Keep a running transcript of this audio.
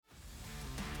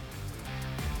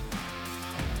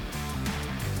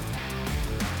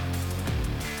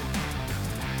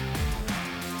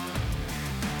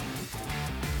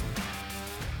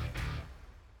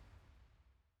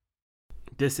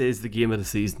this is the game of the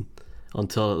season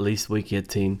until at least week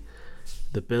 18.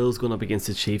 The Bills going up against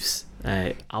the Chiefs.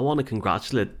 I want to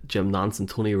congratulate Jim Nantz and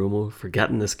Tony Romo for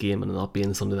getting this game and not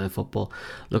being Sunday Night Football.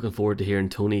 Looking forward to hearing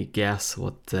Tony guess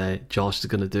what Josh is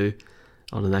going to do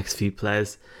on the next few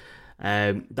plays.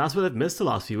 That's what I've missed the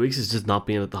last few weeks, is just not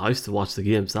being at the house to watch the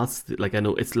games. That's like, I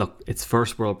know it's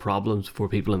first world problems before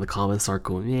people in the comments start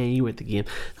going, yeah, you went the game.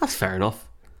 That's fair enough.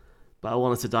 But I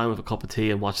want to sit down with a cup of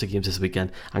tea and watch the games this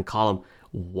weekend. And Colin,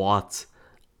 what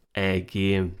a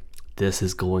game this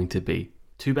is going to be.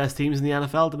 Two best teams in the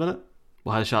NFL at the minute,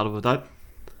 without a shadow of a doubt.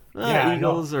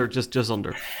 Eagles or just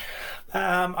under.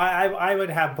 I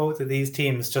would have both of these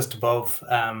teams just above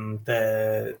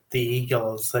the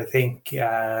Eagles. I think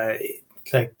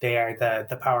like they are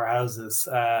the powerhouses.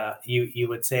 You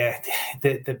would say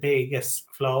the biggest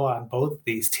flaw on both of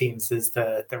these teams is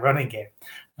the running game.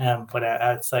 But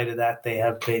outside of that, they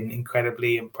have been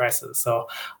incredibly impressive. So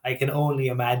I can only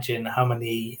imagine how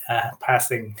many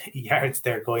passing yards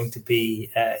they're going to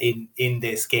be in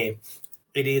this game.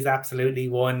 It is absolutely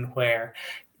one where,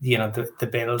 you know, the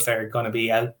Bills are going to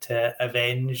be out to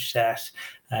avenge that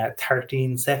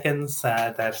 13 seconds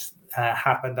that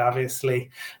happened,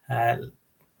 obviously,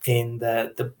 in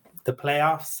the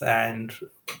playoffs, and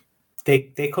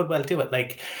they could well do it.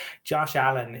 Like, Josh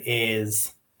Allen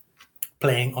is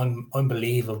playing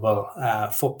unbelievable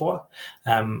football.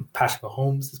 Patrick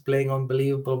Mahomes is playing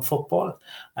unbelievable football.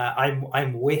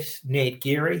 I'm with Nate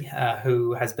Geary,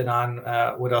 who has been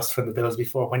on with us from the Bills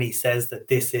before, when he says that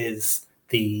this is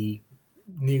the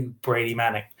new Brady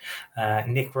Manning.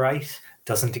 Nick Wright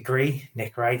doesn't agree.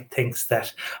 Nick Wright thinks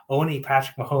that only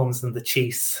Patrick Mahomes and the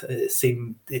Chiefs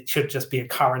it should just be a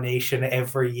coronation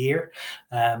every year,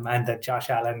 and that Josh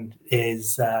Allen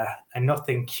is a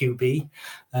nothing QB.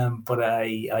 But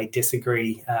I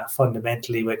disagree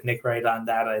fundamentally with Nick Wright on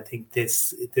that. I think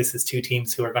this is two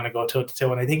teams who are going to go toe to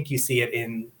toe, and I think you see it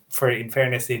in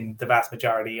fairness, in the vast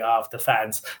majority of the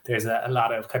fans. There's a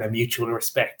lot of kind of mutual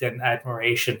respect and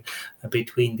admiration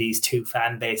between these two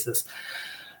fan bases.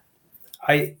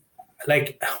 I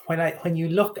like when you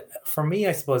look, for me,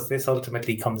 I suppose this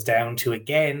ultimately comes down to,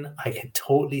 again, I can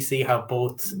totally see how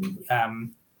both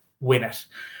win it,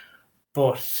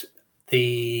 but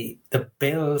the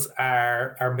Bills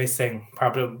are missing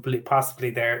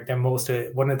possibly their most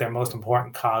one of their most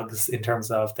important cogs in terms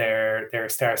of their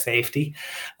star safety,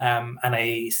 and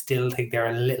I still think they're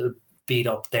a little beat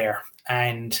up there.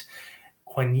 And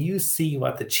when you see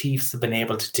what the Chiefs have been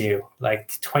able to do,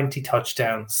 like 20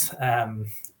 touchdowns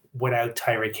without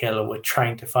Tyreek Hill, with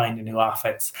trying to find a new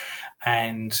offense,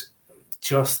 and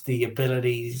just the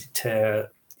ability to,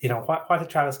 you know, what did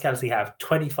Travis Kelce have?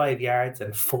 25 yards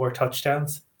and 4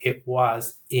 touchdowns. It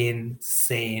was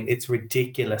insane. It's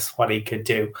ridiculous what he could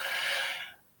do.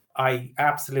 I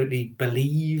absolutely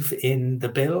believe in the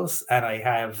Bills, and I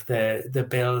have the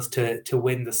Bills to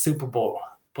win the Super Bowl.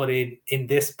 But in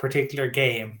this particular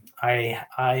game, I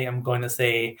am going to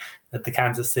say that the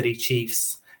Kansas City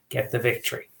Chiefs get the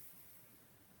victory.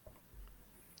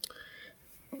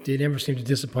 They never seem to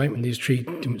disappoint when these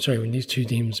two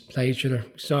teams play each other.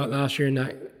 We saw it last year in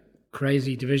that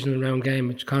crazy divisional round game,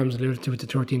 which Colm's alluded to with the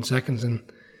 13 seconds, and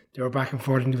they were back and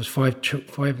forth, and there was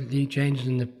five lead changes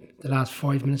in the last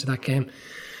 5 minutes of that game.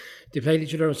 They played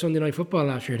each other on Sunday Night Football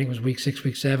last year. I think it was week 6,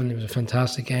 week 7. It was a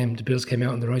fantastic game. The Bills came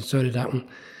out on the right side of that one.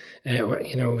 It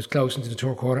was close into the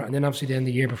third quarter. And then obviously then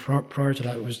the year prior to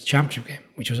that, it was the championship game,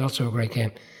 which was also a great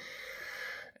game.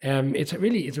 It's a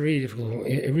really difficult.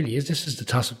 It really is. This is the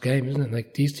toss-up game, isn't it?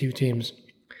 Like, these two teams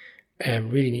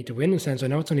really need to win in a sense. I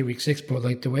know it's only week 6, but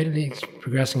like the way the league's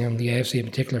progressing, on the AFC in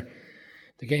particular,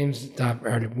 the games that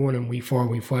are won in week 4,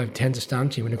 week 5 tend to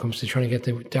stand to you when it comes to trying to get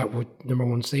that number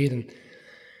 1 seed. And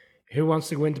who wants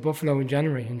to go into Buffalo in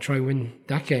January and try win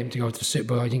that game to go to the Super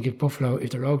Bowl? I think if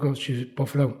the road goes to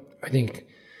Buffalo, I think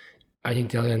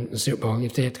they'll end the Super Bowl.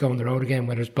 If they have to go on the road again,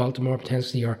 whether it's Baltimore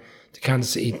potentially or the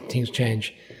Kansas City, things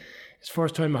change. It's the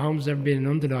first time Mahomes has ever been an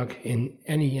underdog in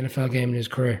any NFL game in his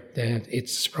career.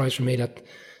 It's a surprise for me that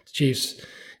the Chiefs,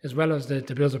 as well as the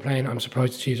Bills are playing, I'm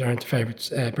surprised the Chiefs aren't the favourites.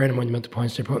 Bearing in mind the amount of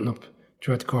points they're putting up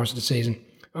throughout the course of the season.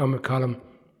 I'm with Colin.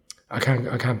 I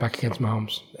can't back against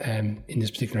Mahomes in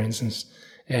this particular instance.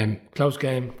 Close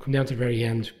game, come down to the very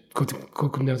end, could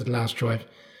come down to the last drive.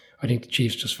 I think the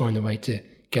Chiefs just find a way to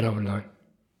get over the line.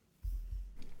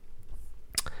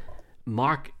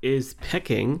 Mark is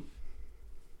picking.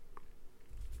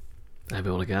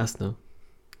 Everyone a guess, no?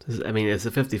 I mean, it's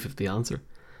a 50-50 answer.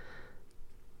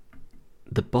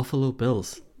 The Buffalo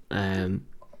Bills,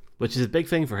 which is a big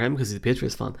thing for him because he's a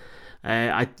Patriots fan.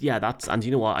 And you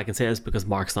know what? I can say this because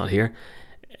Mark's not here.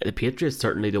 The Patriots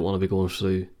certainly don't want to be going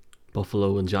through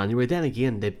Buffalo in January. Then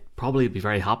again, they'd probably be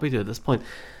very happy to at this point.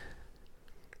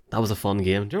 That was a fun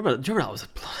game. Do you remember that was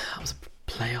a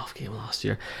playoff game last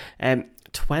year?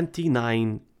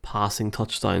 29 passing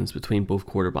touchdowns between both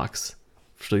quarterbacks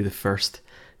through the first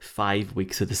 5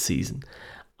 weeks of the season,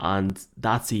 and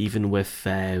that's even with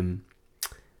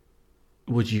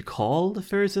would you call the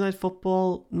Thursday night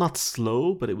football not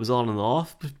slow, but it was on and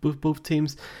off with both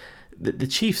teams. The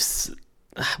Chiefs,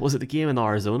 was it the game in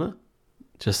Arizona?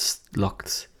 Just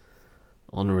looked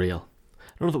unreal. I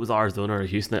don't know if it was Arizona or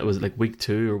Houston. It was like week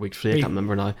 2 or week 3. I can't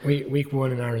remember now. Week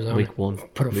 1 in Arizona. Week 1.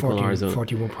 Put up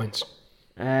 41 points.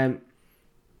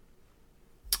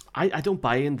 I don't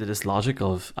buy into this logic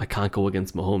of I can't go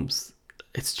against Mahomes.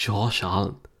 It's Josh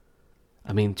Allen.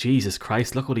 I mean, Jesus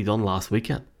Christ, look what he done last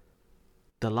weekend.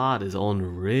 The lad is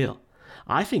unreal.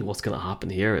 I think what's going to happen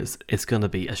here is it's going to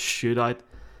be a shootout.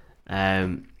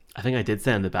 I think I did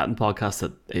say in the betting podcast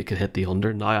that it could hit the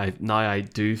under. Now I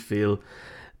do feel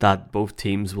that both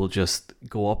teams will just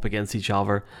go up against each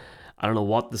other. I don't know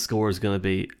what the score is going to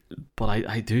be, but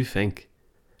I do think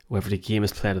whether the game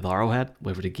is played at Arrowhead,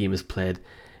 whether the game is played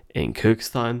in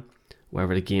Cookstown,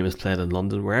 whether the game is played in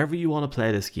London, wherever you want to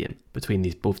play this game between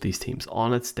both these teams,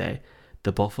 on its day,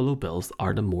 the Buffalo Bills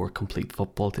are the more complete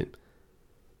football team.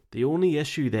 The only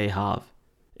issue they have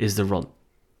is the run.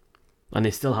 And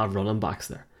they still have running backs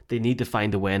there. They need to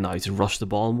find a way now to rush the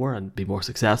ball more and be more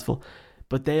successful.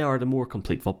 But they are the more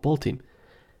complete football team.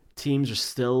 Teams are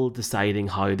still deciding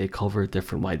how they cover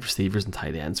different wide receivers and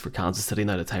tight ends for Kansas City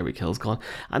now that Tyreek Hill's gone.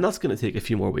 And that's going to take a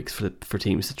few more weeks for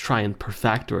teams to try and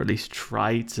perfect, or at least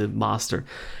try to master.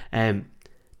 The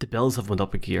Bills have went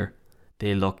up a gear.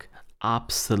 They look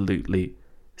absolutely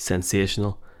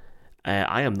sensational.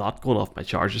 I am not going off my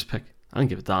Chargers pick. I don't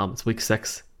give a damn. It's week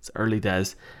 6. It's early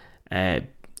days.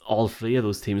 All 3 of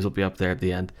those teams will be up there at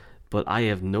the end. But I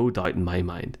have no doubt in my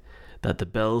mind that the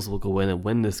Bills will go in and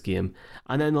win this game,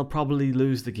 and then they'll probably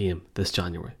lose the game this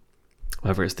January,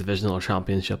 whether it's divisional or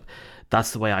championship. That's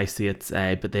the way I see it.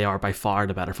 But they are by far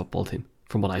the better football team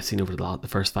from what I've seen over the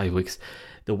first 5 weeks.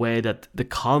 The way that the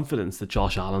confidence that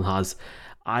Josh Allen has,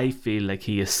 I feel like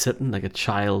he is sitting like a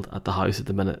child at the house at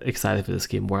the minute, excited for this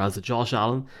game, whereas the Josh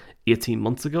Allen 18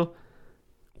 months ago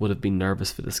would have been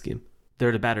nervous for this game.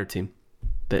 They're the better team.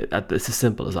 It's as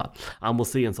simple as that. And we'll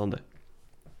see you on Sunday.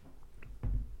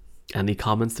 Any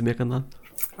comments to make on that?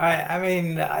 I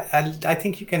mean, I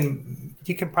think you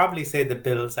can probably say the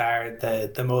Bills are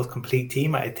the most complete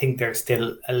team. I think they're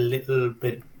still a little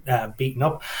bit beaten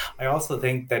up. I also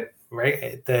think that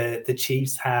the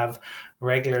Chiefs have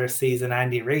regular season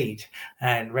Andy Reid,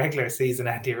 and regular season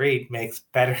Andy Reid makes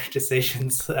better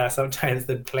decisions sometimes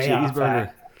than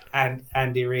playoff and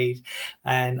Andy Reid,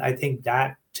 and I think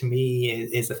that to me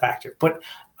is a factor. But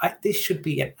this should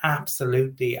be an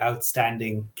absolutely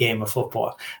outstanding game of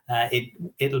football.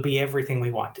 It'll be everything we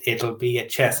want. It'll be a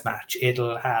chess match.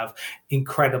 It'll have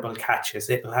incredible catches.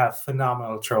 It'll have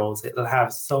phenomenal throws. It'll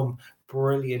have some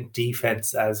brilliant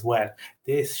defense as well.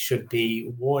 This should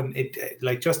be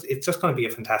it's just going to be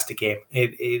a fantastic game.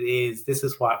 It is. This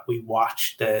is what we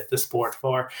watch the sport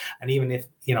for. And even if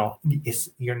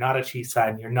you're not a Chiefs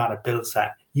fan, you're not a Bills fan,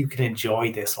 you can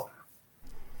enjoy this one.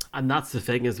 And that's the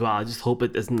thing as well. I just hope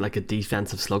it isn't like a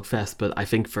defensive slugfest. But I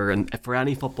think for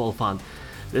any football fan,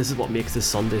 this is what makes this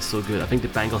Sunday so good. I think the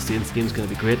Bengals Saints game is going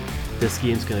to be great. This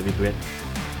game's going to be great.